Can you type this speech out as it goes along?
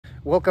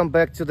Welcome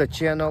back to the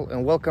channel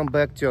and welcome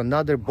back to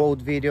another boat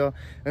video.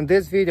 In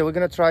this video we're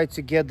gonna try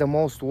to get the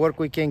most work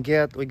we can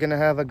get. We're gonna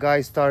have a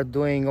guy start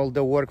doing all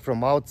the work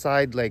from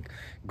outside, like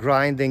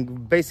grinding,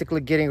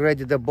 basically getting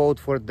ready the boat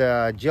for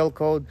the gel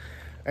coat.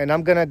 And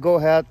I'm gonna go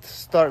ahead,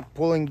 start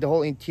pulling the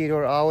whole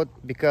interior out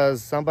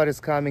because somebody's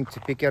coming to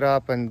pick it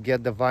up and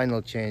get the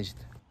vinyl changed.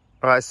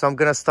 All right, so I'm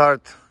gonna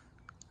start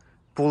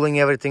pulling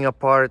everything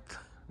apart.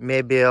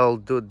 Maybe I'll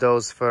do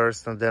those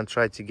first and then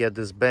try to get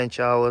this bench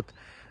out,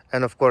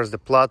 and of course the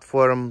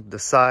platform, the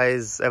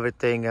size,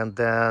 everything, and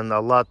then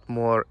a lot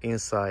more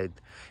inside.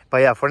 But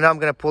yeah, for now I'm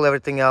gonna pull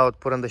everything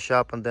out, put in the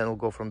shop, and then we'll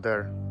go from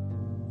there.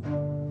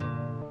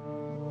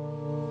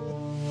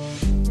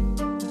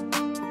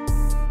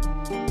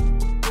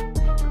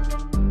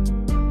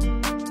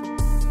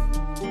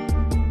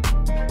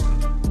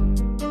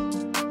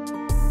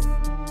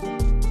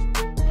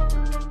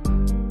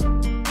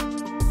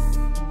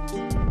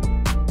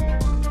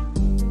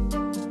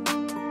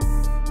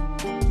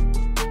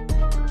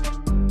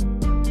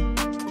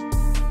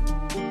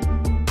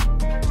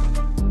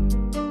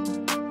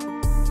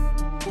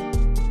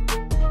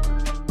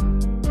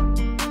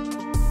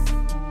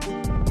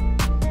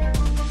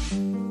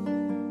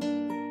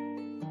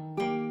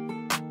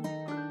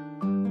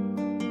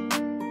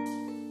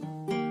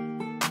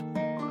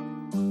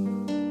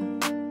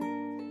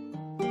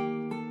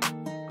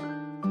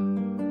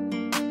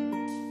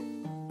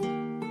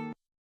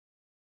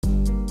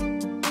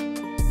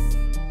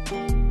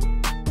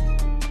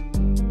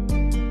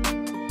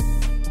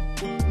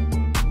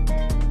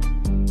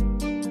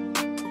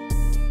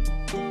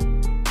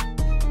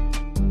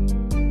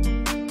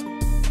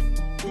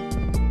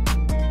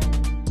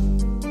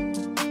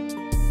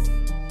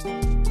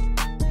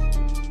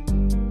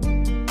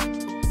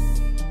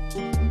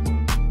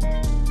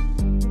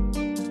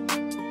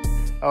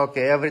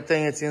 Okay,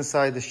 everything is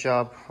inside the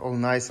shop, all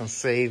nice and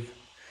safe.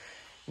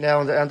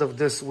 Now, at the end of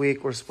this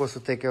week, we're supposed to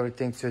take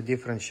everything to a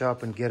different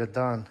shop and get it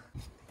done.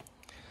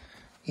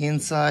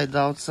 Inside,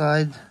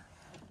 outside,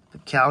 the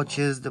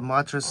couches, the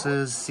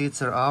mattresses,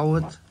 seats are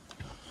out.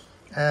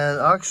 And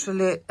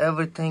actually,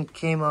 everything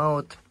came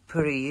out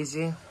pretty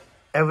easy.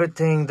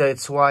 Everything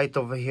that's white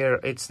over here,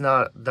 it's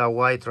not that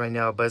white right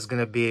now, but it's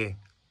gonna be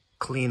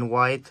clean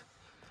white.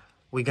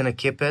 We're gonna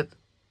keep it.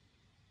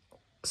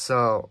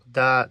 So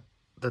that,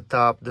 the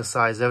top, the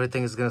size,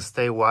 everything is gonna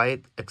stay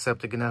white,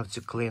 except you're gonna have to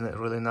clean it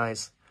really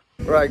nice.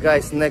 Right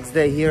guys, next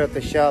day here at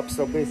the shop.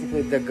 So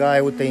basically the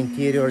guy with the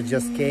interior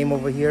just came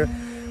over here.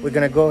 We're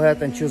gonna go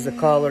ahead and choose the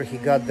color. He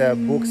got the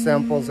book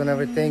samples and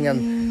everything,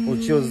 and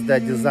we'll choose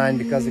that design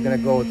because we're gonna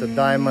go with the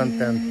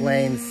diamond and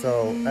plain,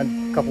 so,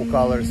 and a couple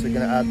colors. We're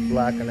gonna add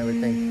black and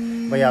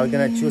everything. But yeah, we're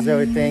gonna choose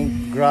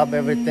everything, grab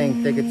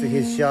everything, take it to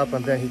his shop,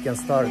 and then he can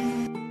start.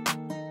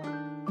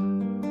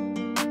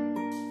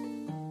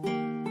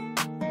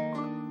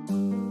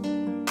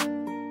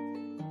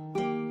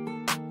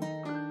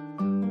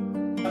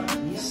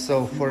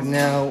 So for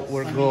now,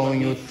 we're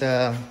going with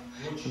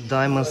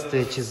diamond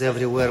stitches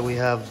everywhere. We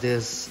have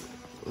this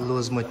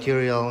loose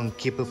material and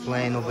keep it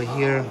plain over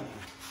here.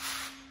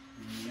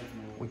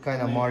 We're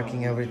kind of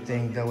marking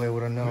everything, that way we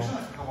don't know.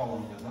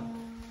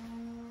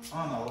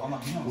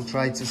 We'll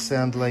try to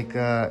send like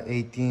a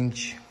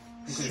 8-inch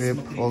strip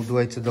all the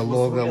way to the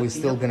logo. We're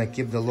still gonna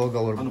keep the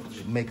logo or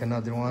make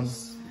another one.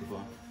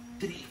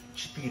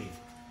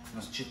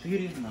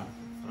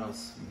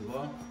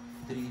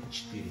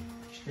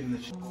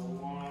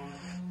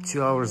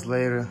 2 hours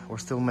later, we're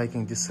still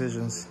making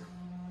decisions.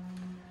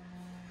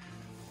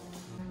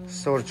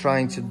 So we're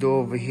trying to do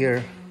over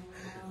here,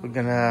 we're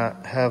gonna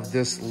have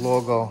this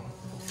logo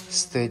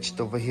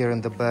stitched over here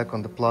in the back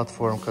on the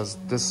platform, because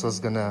this was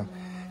gonna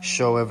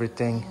show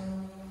everything.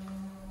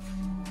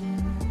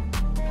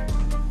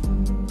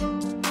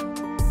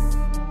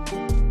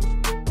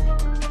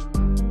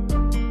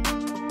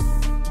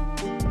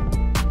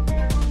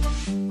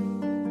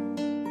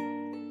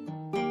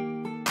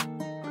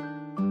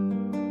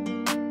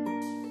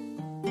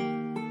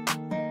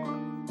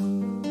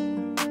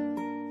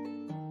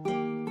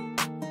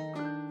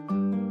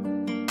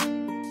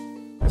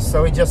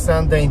 So we just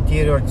sent the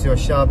interior to a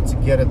shop to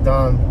get it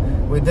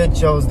done. We did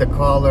choose the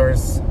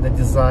colors, the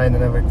design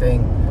and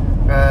everything.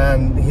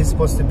 And he's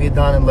supposed to be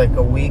done in like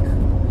a week.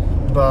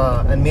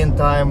 But in the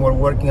meantime, we're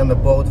working on the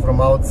boat from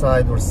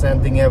outside. We're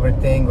sanding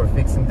everything. We're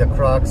fixing the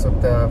cracks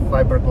with the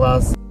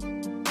fiberglass.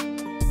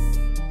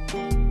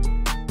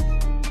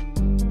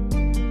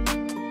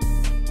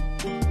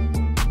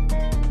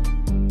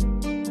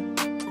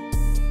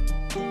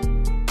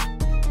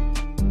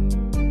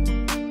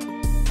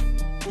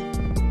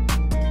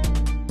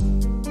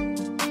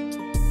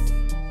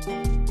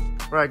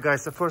 Right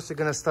guys, so first we're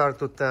gonna start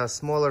with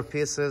smaller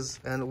pieces,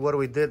 and what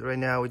we did right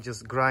now, we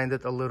just grind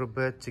it a little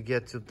bit to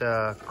get to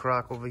the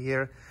crack over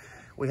here.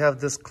 We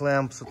have this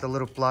clamps with a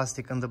little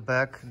plastic on the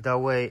back, that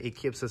way it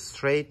keeps it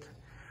straight.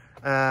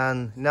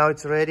 And now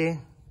it's ready,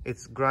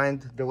 it's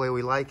grind the way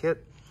we like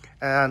it.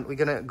 And we're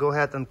gonna go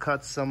ahead and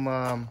cut some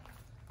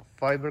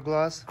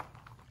fiberglass.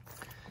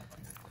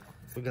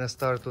 We're gonna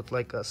start with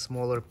like a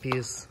smaller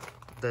piece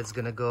that's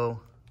gonna go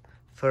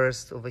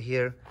first over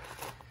here,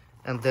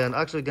 and then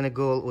actually gonna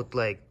go with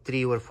like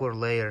 3 or 4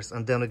 layers,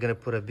 and then we're gonna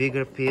put a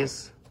bigger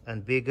piece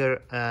and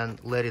bigger and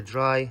let it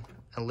dry,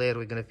 and later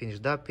we're gonna finish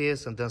that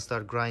piece and then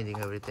start grinding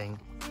everything.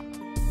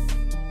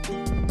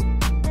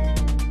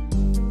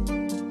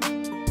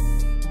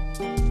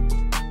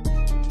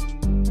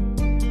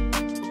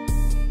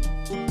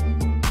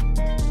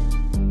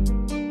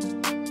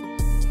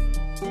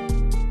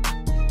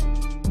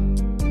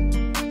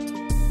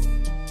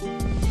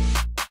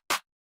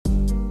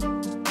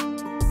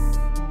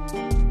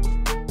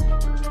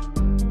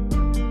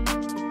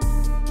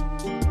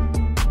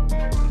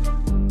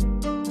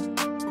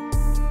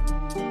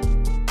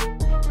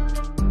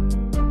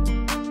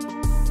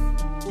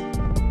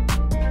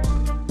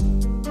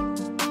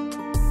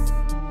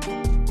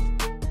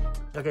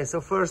 Okay,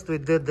 so first we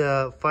did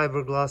the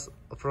fiberglass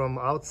from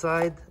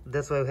outside.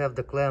 That's why we have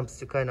the clamps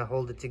to kind of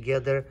hold it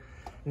together.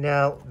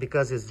 Now,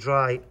 because it's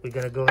dry, we're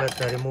gonna go ahead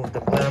and remove the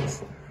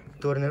clamps,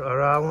 turn it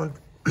around,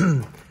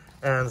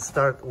 and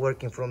start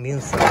working from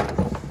inside.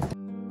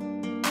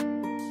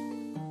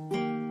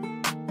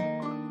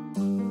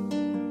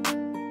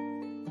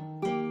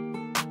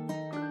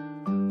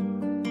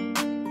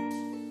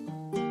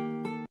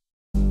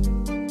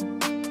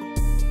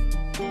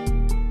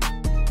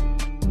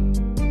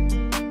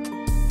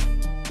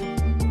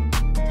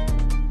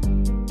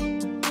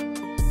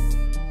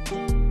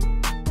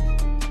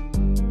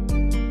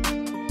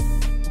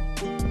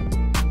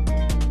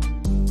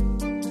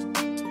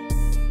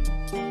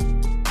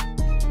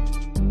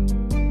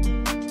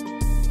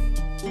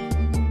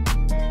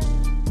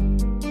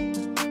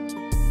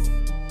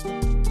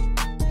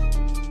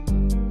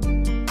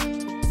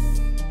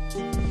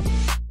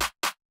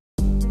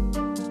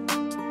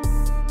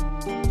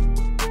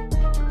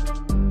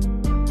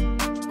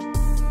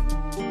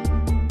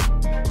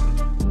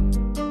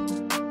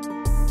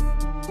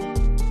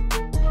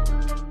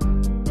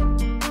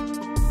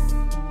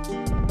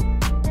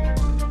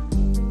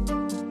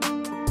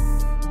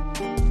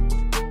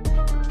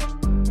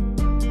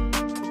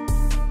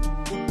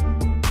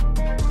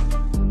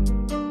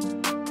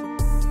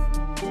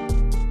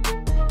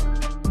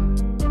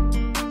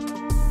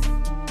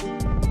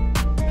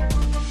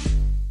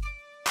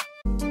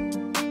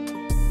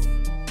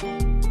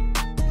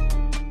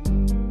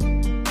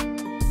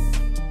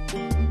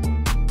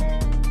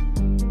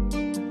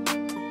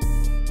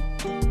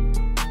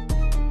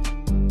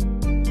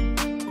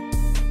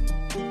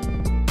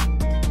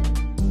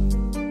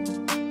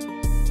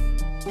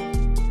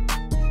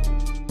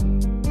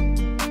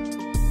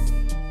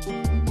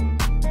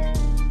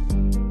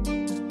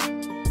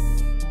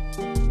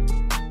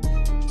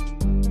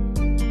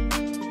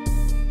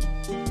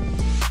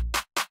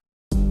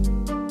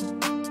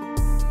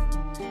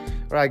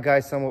 Right,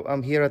 guys,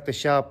 I'm here at the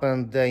shop,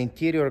 and the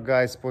interior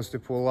guy is supposed to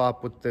pull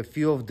up with a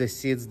few of the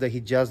seats that he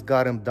just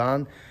got them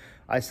done.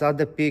 I saw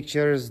the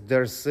pictures,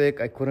 they're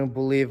sick. I couldn't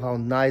believe how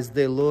nice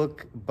they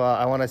look, but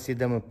I want to see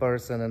them in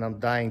person, and I'm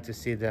dying to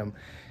see them.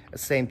 At the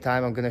same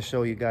time, I'm going to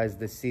show you guys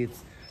the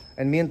seats.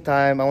 In the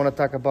meantime, I want to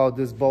talk about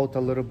this boat a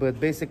little bit.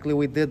 Basically,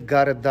 we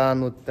got it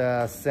done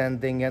with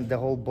sanding and the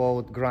whole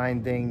boat,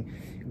 grinding,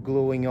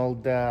 gluing all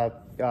the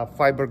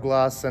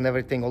fiberglass and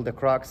everything, all the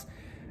cracks.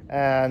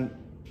 And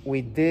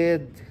we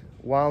did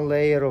 1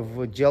 layer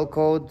of gel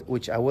coat,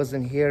 which I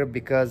wasn't here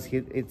because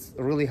it's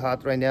really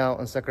hot right now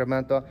in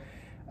Sacramento,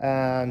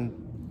 and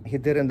he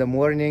did in the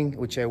morning,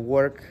 which I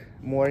work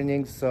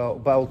morning. So,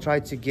 but I'll try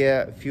to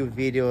get a few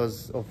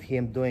videos of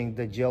him doing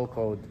the gel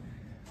coat,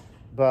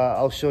 but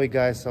I'll show you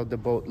guys how the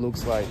boat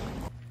looks like.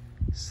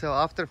 So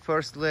after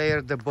first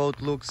layer, the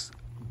boat looks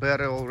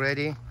better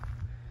already.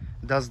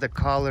 That's the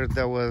color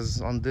that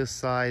was on this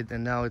side,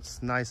 and now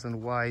it's nice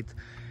and white.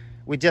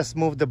 We just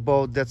moved the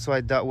boat, that's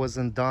why that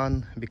wasn't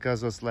done,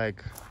 because it was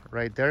like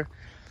right there.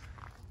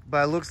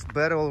 But it looks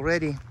better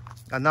already.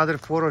 Another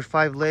 4 or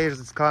 5 layers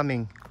is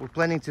coming. We're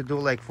planning to do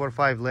like 4 or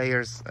 5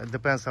 layers. It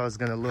depends how it's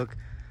gonna look.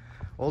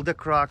 All the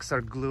cracks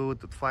are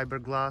glued with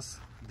fiberglass.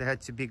 They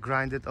had to be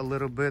grinded a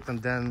little bit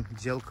and then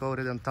gel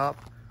coated on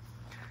top.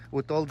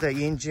 With all the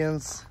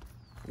engines,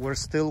 we're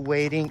still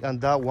waiting on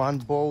that one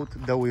boat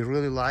that we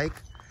really like.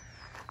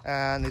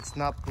 And it's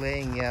not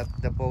playing yet,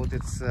 the boat,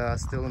 it's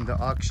still in the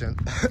auction.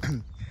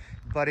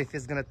 But if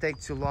it's gonna take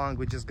too long,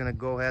 we're just gonna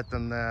go ahead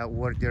and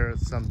order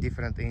some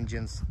different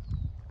engines.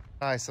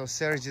 All right, so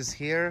Serge is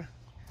here.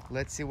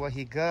 Let's see what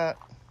he got.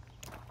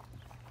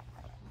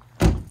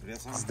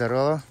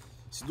 Здорово.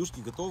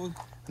 Сидушки готовы.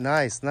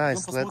 Nice,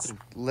 nice.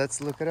 Let's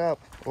look it up.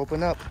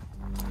 Open up.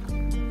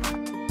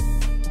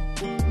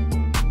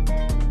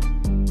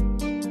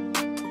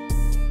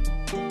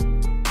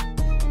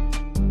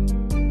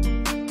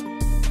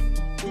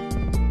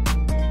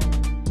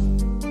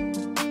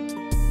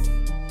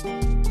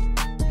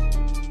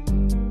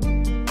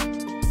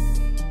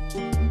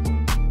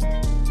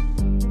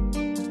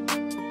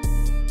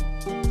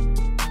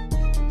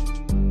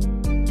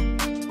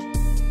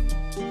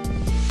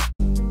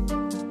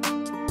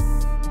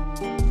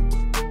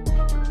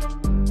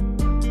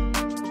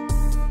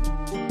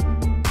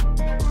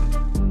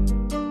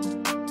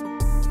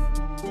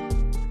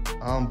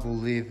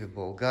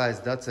 unbelievable. Guys,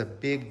 that's a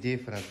big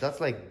difference. That's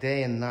like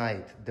day and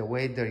night. The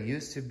way they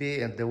used to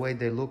be and the way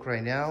they look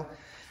right now.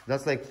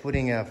 That's like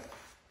putting a,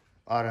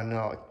 I don't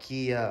know, a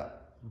Kia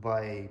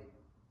by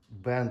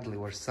Bentley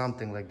or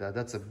something like that.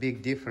 That's a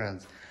big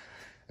difference.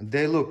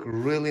 They look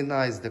really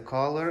nice. The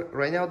color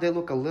right now, they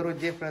look a little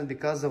different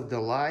because of the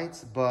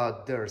lights,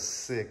 but they're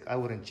sick. I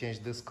wouldn't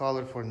change this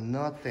color for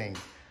nothing.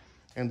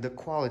 And the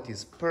quality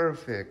is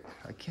perfect.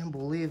 I can't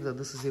believe that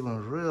this is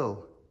even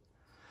real.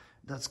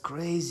 That's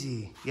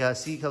crazy. Yeah,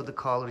 see how the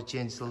color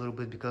changed a little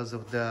bit because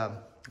of the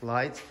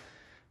lights.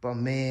 But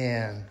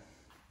man,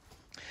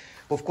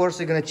 of course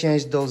we're gonna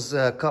change those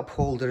cup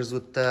holders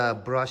with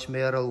brush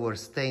metal or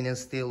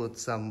stainless steel with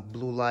some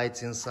blue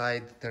lights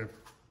inside.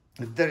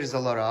 There is a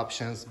lot of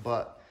options,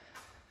 but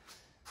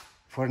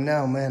for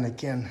now, man,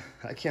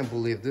 I can't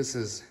believe this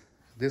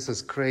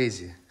is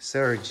crazy.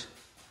 Serge,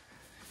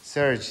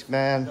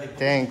 man,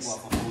 thanks.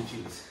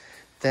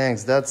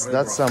 Thanks. That's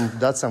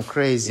some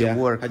crazy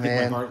work,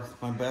 man. I did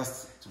my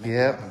best to make it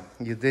Yeah, happen.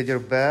 you did your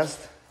best,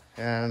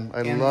 and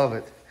I love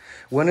it.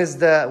 When is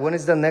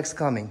the next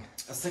coming?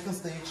 A second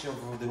stage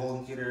of the whole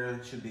interior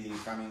should be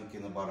coming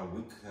in about a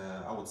week.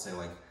 I would say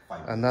like 5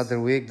 weeks. Another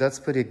week? That's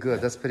pretty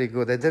good. That's pretty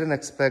good. I didn't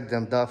expect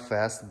them that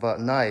fast, but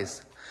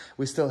nice.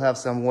 We still have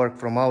some work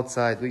from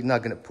outside. We're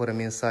not gonna put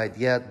them inside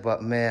yet,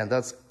 but man,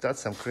 that's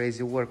some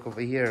crazy work over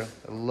here.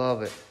 I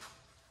love it.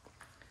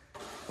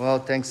 Well,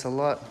 thanks a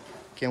lot.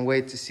 Can't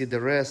wait to see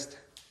the rest.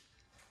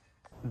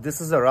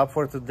 This is a wrap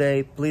for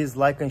today. Please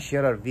like and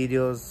share our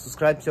videos.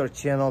 Subscribe to our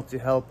channel to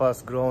help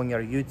us grow on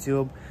our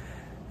YouTube.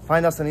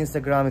 Find us on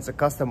Instagram. It's a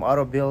custom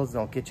auto builds.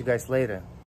 I'll catch you guys later.